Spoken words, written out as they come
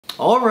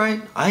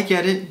Alright, I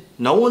get it.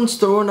 No one's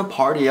throwing a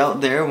party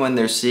out there when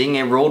they're seeing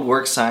a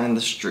roadwork sign in the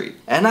street.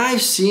 And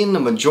I've seen the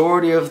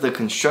majority of the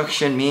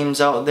construction memes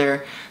out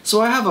there,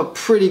 so I have a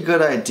pretty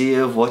good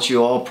idea of what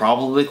you all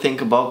probably think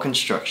about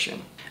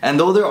construction. And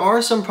though there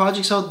are some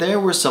projects out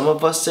there where some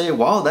of us say,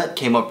 wow, that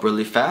came up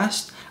really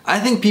fast, I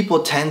think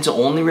people tend to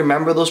only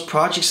remember those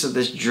projects that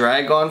just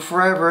drag on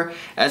forever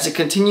as it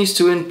continues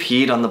to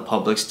impede on the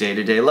public's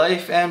day-to-day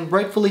life, and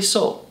rightfully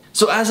so.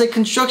 So as a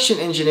construction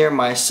engineer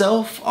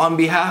myself, on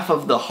behalf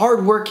of the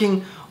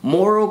hardworking,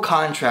 moral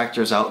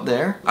contractors out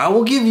there, I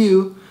will give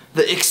you,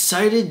 the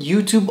excited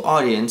YouTube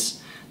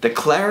audience, the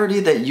clarity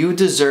that you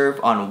deserve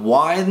on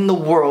why in the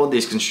world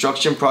these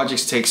construction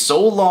projects take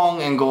so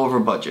long and go over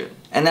budget.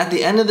 And at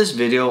the end of this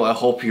video, I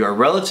hope you are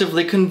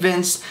relatively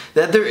convinced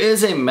that there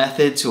is a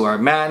method to our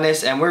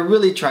madness and we're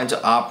really trying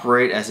to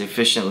operate as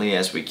efficiently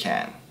as we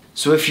can.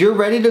 So if you're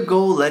ready to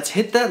go, let's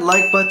hit that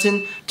like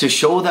button to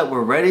show that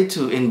we're ready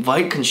to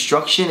invite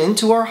construction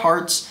into our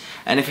hearts.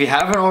 And if you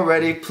haven't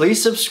already,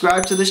 please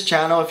subscribe to this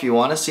channel if you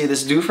want to see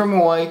this dude from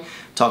Hawaii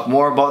talk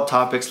more about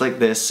topics like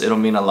this. It'll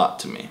mean a lot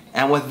to me.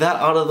 And with that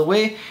out of the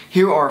way,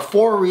 here are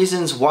 4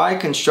 reasons why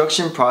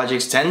construction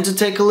projects tend to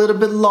take a little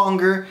bit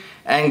longer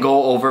and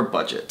go over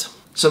budget.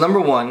 So number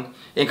 1,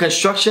 in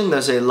construction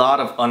there's a lot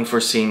of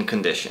unforeseen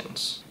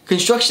conditions.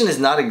 Construction is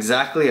not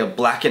exactly a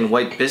black and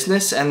white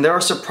business, and there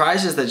are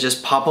surprises that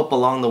just pop up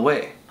along the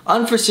way.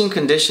 Unforeseen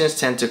conditions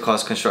tend to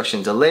cause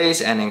construction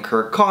delays and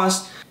incur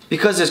costs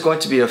because there's going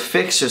to be a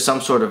fix or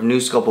some sort of new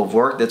scope of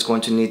work that's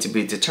going to need to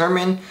be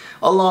determined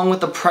along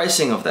with the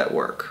pricing of that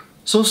work.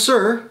 So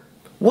sir,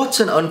 what's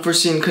an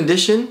unforeseen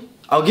condition?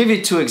 I'll give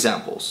you 2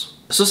 examples.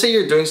 So say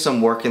you're doing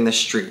some work in the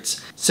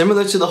streets,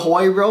 similar to the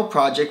Hawaii Rail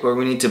project where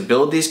we need to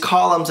build these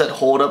columns that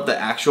hold up the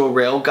actual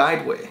rail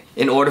guideway.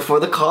 In order for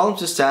the columns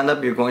to stand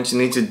up, you're going to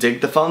need to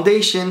dig the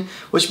foundation,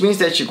 which means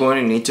that you're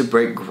going to need to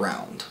break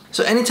ground.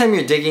 So anytime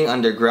you're digging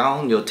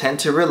underground, you'll tend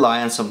to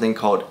rely on something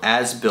called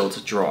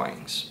as-built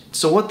drawings.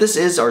 So what this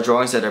is are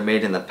drawings that are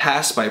made in the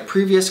past by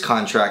previous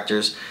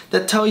contractors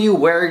that tell you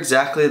where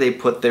exactly they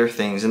put their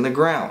things in the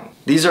ground.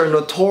 These are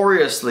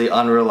notoriously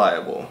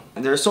unreliable.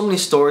 There are so many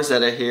stories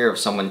that I hear of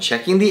someone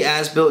checking the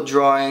as-built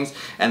drawings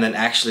and then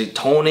actually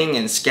toning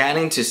and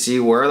scanning to see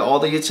where all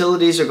the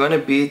utilities are going to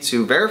be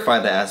to verify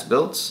the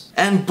as-builts.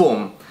 And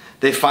boom,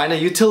 they find a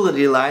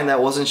utility line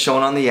that wasn't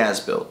shown on the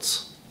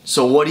as-builts.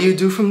 So what do you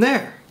do from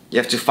there? You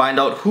have to find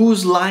out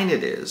whose line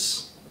it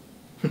is.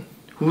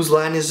 Whose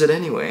line is it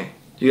anyway?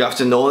 You have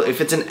to know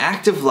if it's an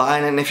active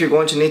line and if you're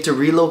going to need to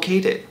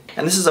relocate it.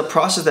 And this is a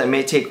process that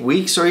may take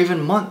weeks or even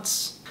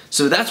months.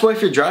 So that's why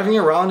if you're driving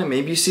around and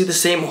maybe you see the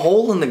same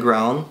hole in the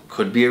ground,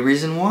 could be a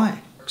reason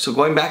why. So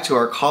going back to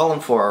our column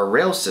for our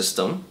rail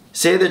system,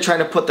 say they're trying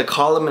to put the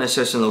column in a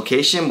certain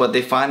location, but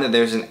they find that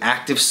there's an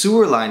active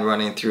sewer line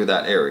running through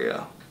that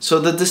area. So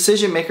the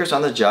decision makers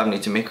on the job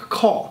need to make a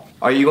call.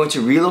 Are you going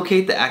to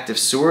relocate the active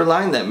sewer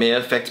line that may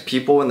affect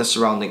people in the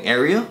surrounding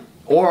area?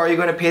 Or are you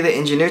going to pay the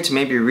engineer to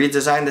maybe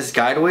redesign this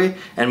guideway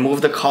and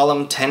move the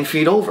column 10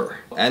 feet over?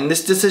 And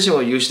this decision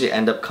will usually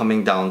end up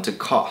coming down to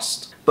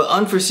cost. But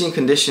unforeseen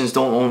conditions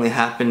don't only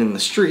happen in the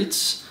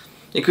streets.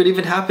 It could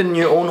even happen in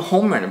your own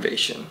home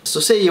renovation. So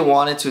say you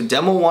wanted to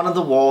demo one of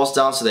the walls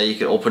down so that you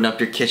could open up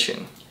your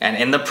kitchen. And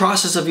in the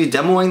process of you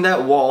demoing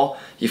that wall,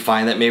 you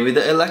find that maybe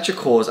the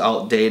electrical is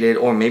outdated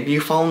or maybe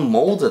you found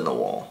mold in the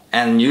wall.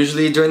 And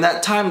usually during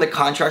that time, the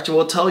contractor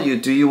will tell you,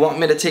 do you want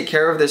me to take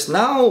care of this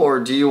now or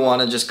do you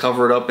want to just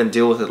cover it up and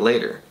deal with it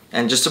later?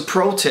 And just a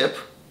pro tip,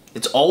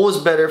 it's always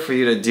better for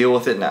you to deal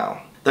with it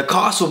now. The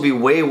cost will be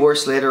way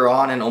worse later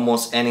on in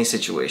almost any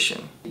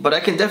situation. But I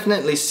can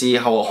definitely see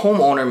how a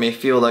homeowner may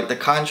feel like the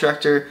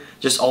contractor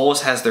just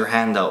always has their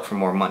hand out for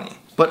more money.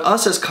 But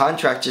us as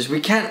contractors, we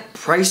can't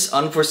price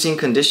unforeseen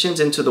conditions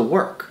into the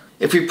work.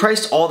 If we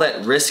priced all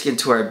that risk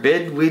into our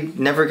bid, we'd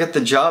never get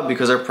the job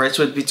because our price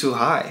would be too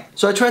high.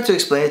 So I try to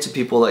explain it to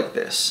people like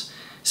this.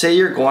 Say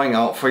you're going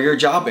out for your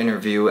job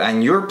interview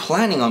and you're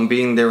planning on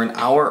being there an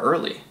hour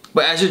early.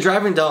 But as you're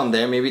driving down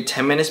there, maybe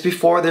 10 minutes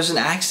before, there's an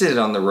accident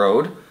on the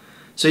road.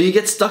 So you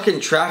get stuck in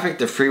traffic,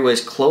 the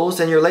freeway's closed,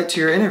 and you're late to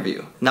your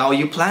interview. Now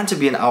you plan to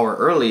be an hour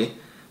early,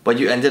 but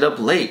you ended up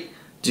late.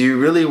 Do you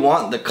really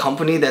want the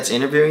company that's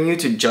interviewing you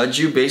to judge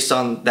you based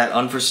on that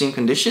unforeseen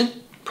condition?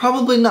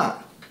 Probably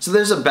not. So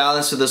there's a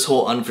balance to this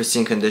whole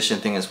unforeseen condition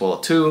thing as well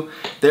too.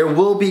 There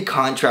will be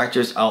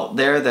contractors out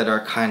there that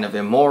are kind of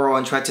immoral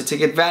and try to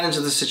take advantage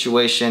of the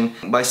situation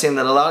by saying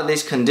that a lot of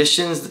these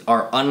conditions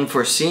are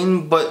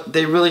unforeseen, but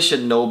they really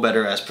should know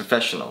better as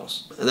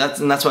professionals.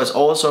 That's why it's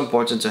always so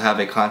important to have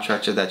a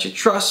contractor that you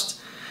trust,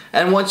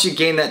 and once you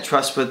gain that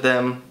trust with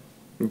them,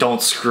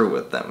 don't screw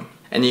with them.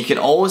 And you can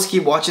always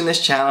keep watching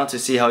this channel to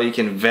see how you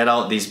can vet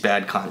out these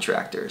bad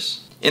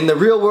contractors. In the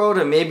real world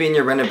and maybe in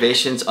your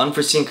renovations,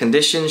 unforeseen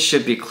conditions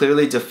should be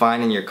clearly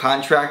defined in your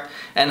contract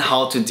and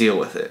how to deal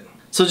with it.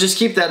 So just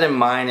keep that in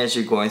mind as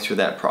you're going through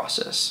that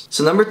process.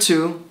 So number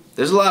 2,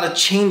 there's a lot of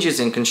changes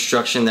in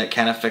construction that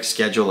can affect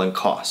schedule and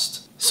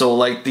cost. So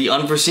like the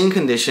unforeseen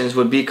conditions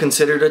would be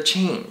considered a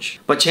change.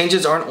 But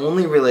changes aren't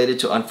only related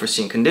to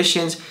unforeseen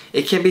conditions,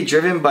 it can be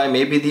driven by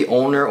maybe the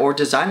owner or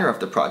designer of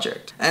the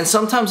project. And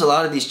sometimes a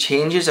lot of these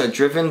changes are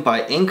driven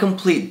by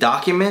incomplete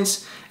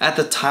documents at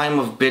the time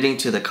of bidding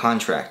to the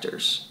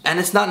contractors. And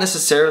it's not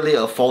necessarily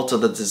a fault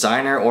of the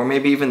designer or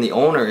maybe even the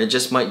owner, it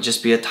just might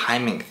just be a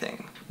timing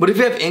thing. But if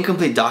you have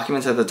incomplete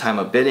documents at the time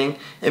of bidding,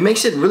 it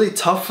makes it really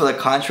tough for the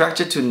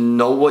contractor to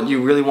know what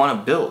you really want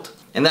to build.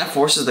 And that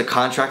forces the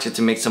contractor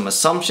to make some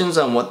assumptions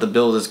on what the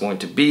build is going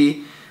to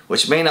be,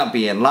 which may not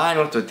be in line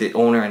with what the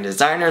owner and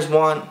designers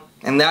want.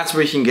 And that's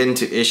where you can get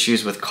into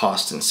issues with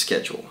cost and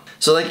schedule.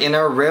 So like in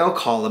our rail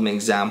column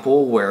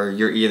example, where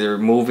you're either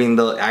moving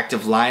the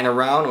active line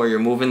around or you're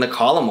moving the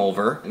column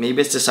over, maybe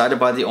it's decided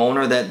by the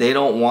owner that they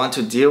don't want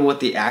to deal with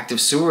the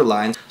active sewer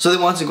lines, so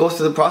they want to go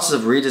through the process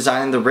of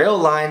redesigning the rail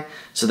line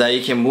so that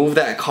you can move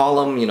that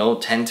column,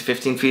 10 to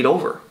 15 feet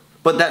over.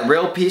 But that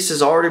rail piece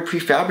is already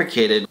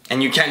prefabricated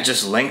and you can't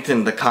just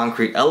lengthen the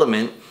concrete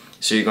element,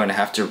 so you're going to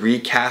have to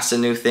recast a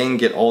new thing,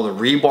 get all the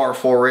rebar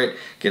for it,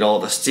 get all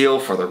the steel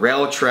for the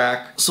rail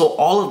track. So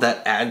all of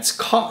that adds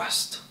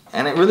cost.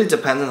 And it really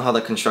depends on how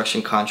the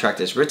construction contract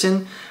is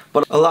written,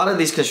 but a lot of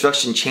these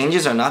construction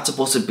changes are not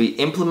supposed to be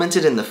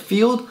implemented in the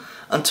field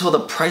until the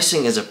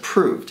pricing is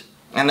approved.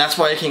 And that's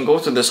why it can go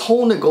through this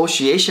whole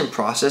negotiation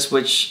process,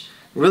 which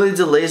really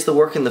delays the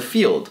work in the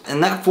field.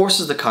 And that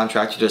forces the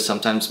contractor to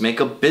sometimes make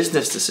a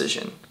business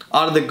decision.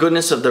 Out of the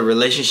goodness of the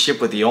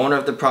relationship with the owner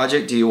of the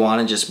project, do you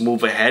want to just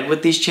move ahead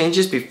with these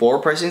changes before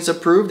pricing is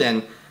approved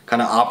and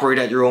kind of operate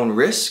at your own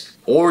risk?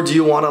 Or do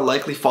you want to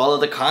likely follow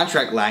the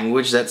contract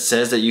language that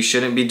says that you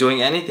shouldn't be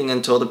doing anything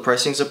until the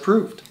pricing is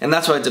approved? And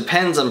that's why it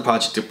depends on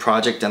project to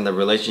project and the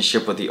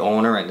relationship with the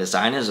owner and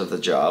designers of the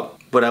job.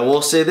 But I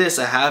will say this,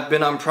 I have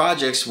been on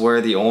projects where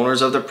the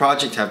owners of the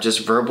project have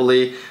just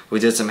verbally,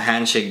 we did some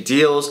handshake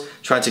deals,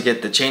 tried to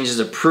get the changes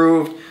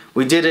approved,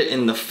 we did it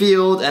in the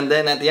field, and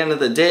then at the end of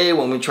the day,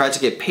 when we tried to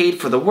get paid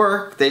for the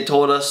work, they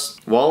told us,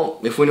 well,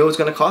 if we knew it was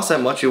going to cost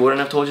that much, we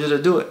wouldn't have told you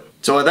to do it.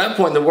 So at that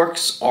point, the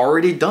work's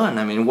already done.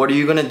 I mean, what are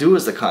you going to do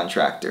as the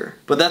contractor?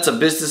 But that's a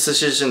business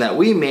decision that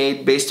we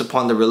made based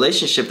upon the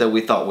relationship that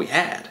we thought we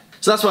had.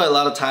 So that's why a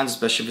lot of times,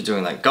 especially if you're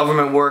doing like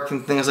government work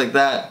and things like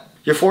that,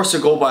 you're forced to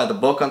go by the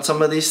book on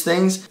some of these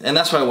things. And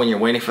that's why when you're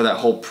waiting for that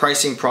whole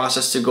pricing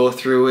process to go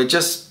through, it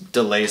just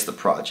delays the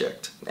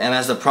project. And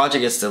as the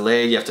project gets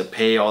delayed, you have to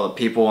pay all the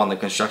people on the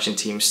construction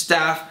team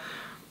staff.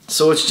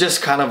 So it's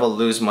just kind of a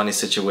lose money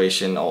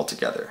situation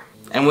altogether.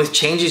 And with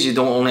changes, you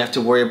don't only have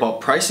to worry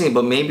about pricing,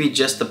 but maybe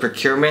just the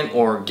procurement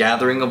or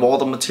gathering of all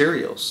the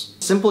materials.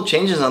 Simple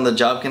changes on the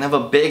job can have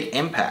a big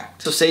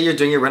impact. So say you're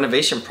doing your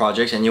renovation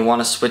project and you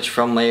want to switch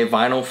from a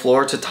vinyl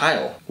floor to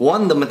tile.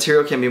 One, the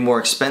material can be more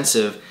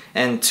expensive,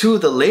 and two,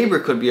 the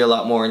labor could be a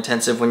lot more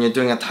intensive when you're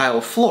doing a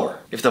tile floor.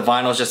 If the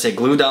vinyl is just a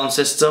glue down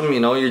system,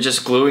 you're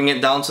just gluing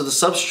it down to the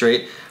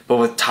substrate. But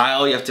with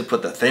tile, you have to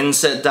put the thin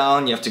set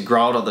down, you have to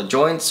grout all the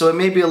joints, so it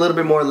may be a little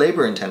bit more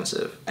labor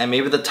intensive. And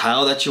maybe the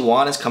tile that you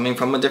want is coming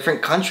from a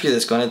different country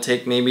that's going to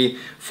take maybe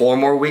 4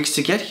 more weeks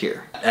to get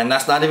here. And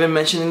that's not even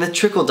mentioning the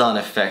trickle down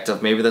effect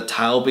of maybe the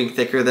tile being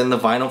thicker than the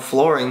vinyl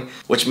flooring,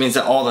 which means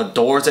that all the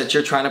doors that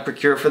you're trying to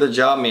procure for the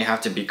job may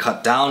have to be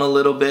cut down a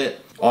little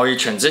bit. All your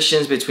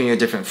transitions between your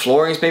different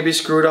floorings may be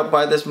screwed up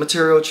by this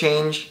material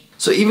change.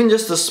 So even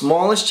just the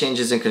smallest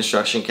changes in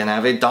construction can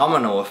have a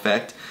domino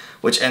effect,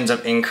 which ends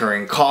up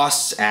incurring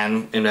costs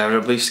and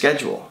inevitably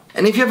schedule.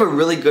 And if you have a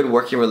really good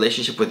working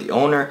relationship with the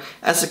owner,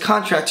 as a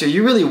contractor,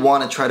 you really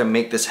want to try to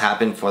make this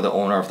happen for the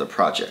owner of the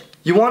project.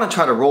 You want to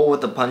try to roll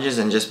with the punches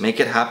and just make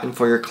it happen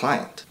for your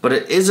client. But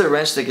it is a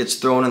wrench that gets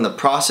thrown in the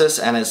process,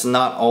 and it's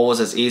not always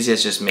as easy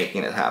as just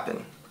making it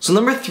happen. So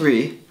number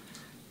 3,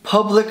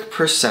 public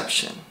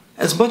perception.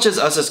 As much as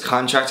us as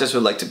contractors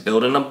would like to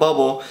build in a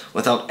bubble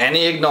without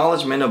any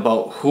acknowledgement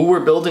about who we're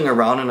building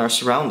around in our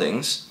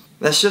surroundings,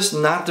 that's just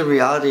not the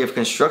reality of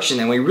construction,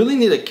 and we really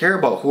need to care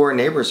about who our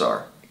neighbors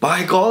are.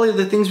 By golly,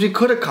 the things we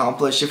could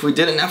accomplish if we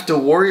didn't have to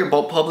worry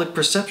about public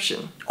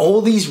perception.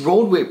 All these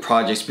roadway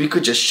projects, we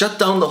could just shut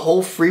down the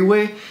whole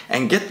freeway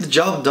and get the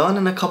job done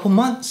in a couple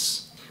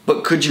months.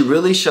 But could you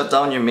really shut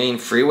down your main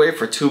freeway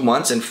for 2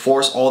 months and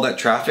force all that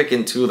traffic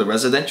into the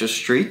residential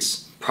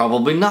streets?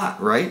 Probably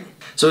not, right?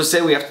 So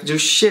say we have to do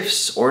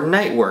shifts or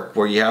night work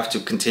where you have to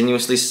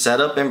continuously set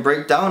up and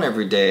break down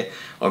every day,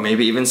 or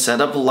maybe even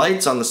set up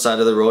lights on the side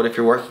of the road if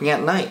you're working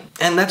at night.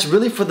 And that's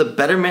really for the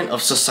betterment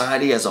of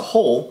society as a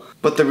whole,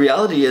 but the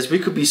reality is we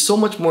could be so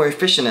much more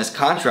efficient as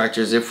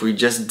contractors if we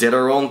just did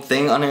our own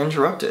thing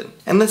uninterrupted.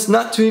 And that's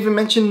not to even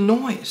mention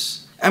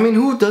noise. I mean,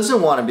 who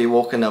doesn't want to be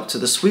woken up to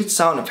the sweet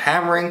sound of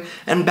hammering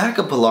and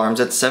backup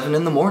alarms at 7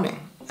 in the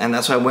morning? And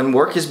that's why when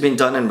work is being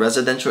done in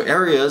residential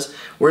areas,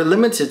 we're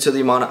limited to the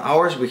amount of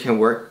hours we can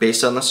work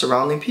based on the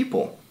surrounding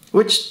people.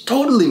 Which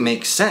totally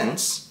makes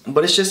sense,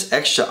 but it's just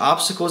extra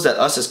obstacles that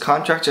us as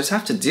contractors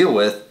have to deal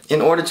with in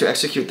order to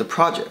execute the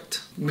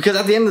project. Because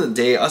at the end of the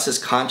day, us as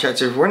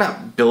contractors, we're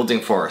not building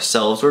for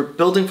ourselves, we're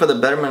building for the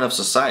betterment of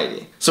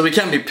society. So we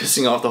can't be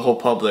pissing off the whole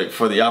public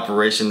for the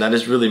operation that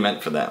is really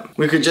meant for them.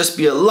 We could just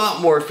be a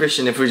lot more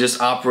efficient if we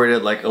just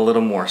operated like a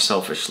little more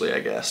selfishly,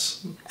 I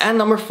guess. And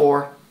number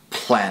 4,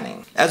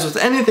 planning. As with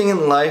anything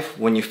in life,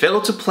 when you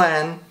fail to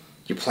plan,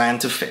 you plan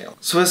to fail.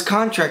 So as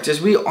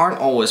contractors, we aren't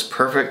always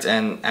perfect,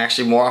 and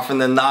actually more often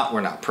than not, we're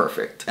not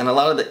perfect. And a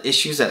lot of the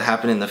issues that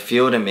happen in the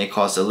field and may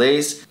cause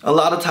delays, a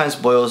lot of times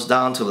boils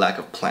down to lack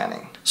of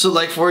planning. So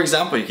like for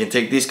example, you can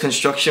take these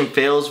construction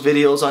fails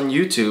videos on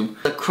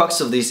YouTube. The crux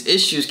of these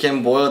issues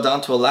can boil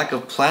down to a lack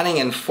of planning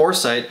and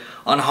foresight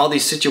on how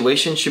these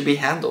situations should be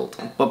handled.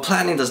 But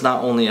planning does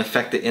not only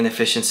affect the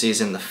inefficiencies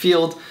in the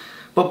field,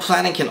 but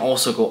planning can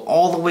also go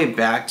all the way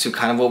back to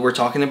kind of what we're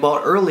talking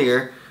about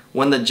earlier,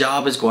 when the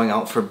job is going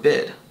out for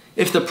bid.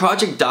 If the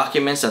project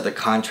documents that the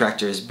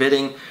contractor is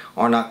bidding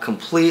are not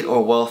complete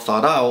or well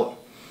thought out,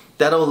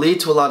 that'll lead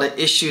to a lot of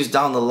issues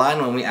down the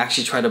line when we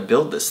actually try to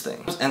build this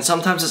thing. And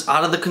sometimes it's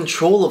out of the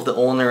control of the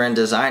owner and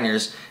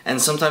designers, and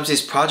sometimes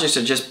these projects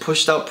are just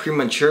pushed out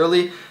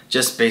prematurely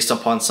just based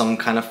upon some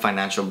kind of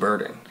financial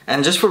burden.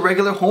 And just for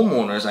regular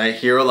homeowners, I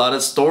hear a lot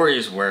of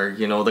stories where,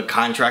 you know, the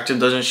contractor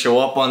doesn't show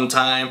up on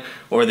time,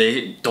 or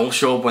they don't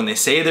show up when they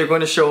say they're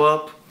going to show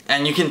up.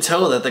 And you can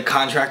tell that the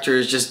contractor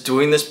is just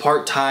doing this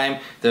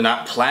part-time, they're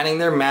not planning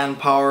their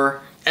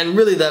manpower, and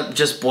really that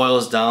just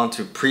boils down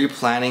to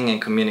pre-planning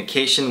and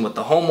communication with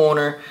the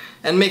homeowner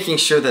and making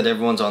sure that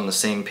everyone's on the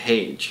same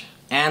page.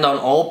 And on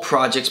all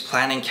projects,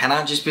 planning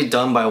cannot just be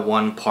done by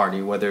one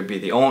party, whether it be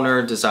the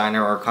owner,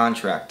 designer, or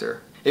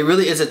contractor. It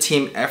really is a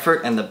team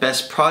effort, and the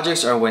best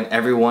projects are when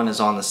everyone is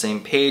on the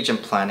same page and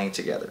planning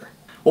together.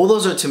 Well,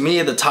 those are to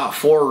me the top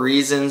 4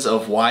 reasons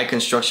of why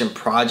construction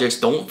projects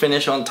don't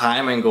finish on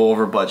time and go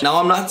over budget. Now,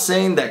 I'm not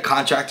saying that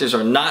contractors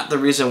are not the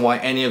reason why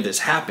any of this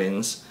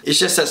happens. It's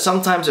just that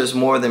sometimes there's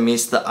more than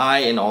meets the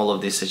eye in all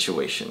of these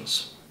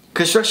situations.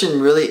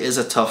 Construction really is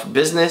a tough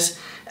business,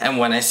 and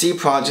when I see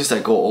projects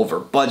that go over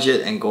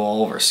budget and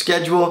go over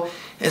schedule,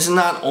 it's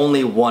not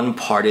only one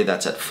party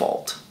that's at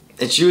fault.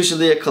 It's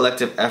usually a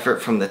collective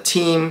effort from the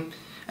team,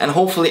 and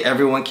hopefully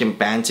everyone can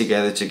band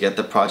together to get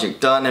the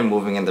project done and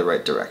moving in the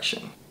right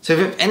direction. So if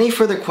you have any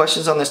further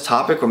questions on this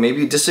topic, or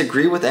maybe you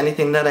disagree with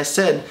anything that I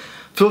said,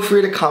 feel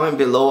free to comment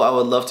below. I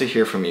would love to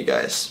hear from you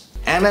guys.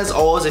 And as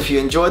always, if you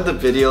enjoyed the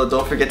video,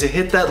 don't forget to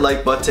hit that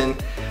like button,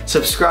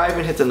 subscribe,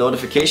 and hit the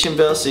notification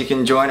bell so you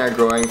can join our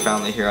growing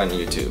family here on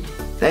YouTube.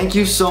 Thank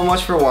you so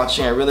much for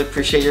watching. I really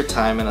appreciate your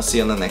time, and I'll see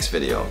you on the next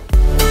video.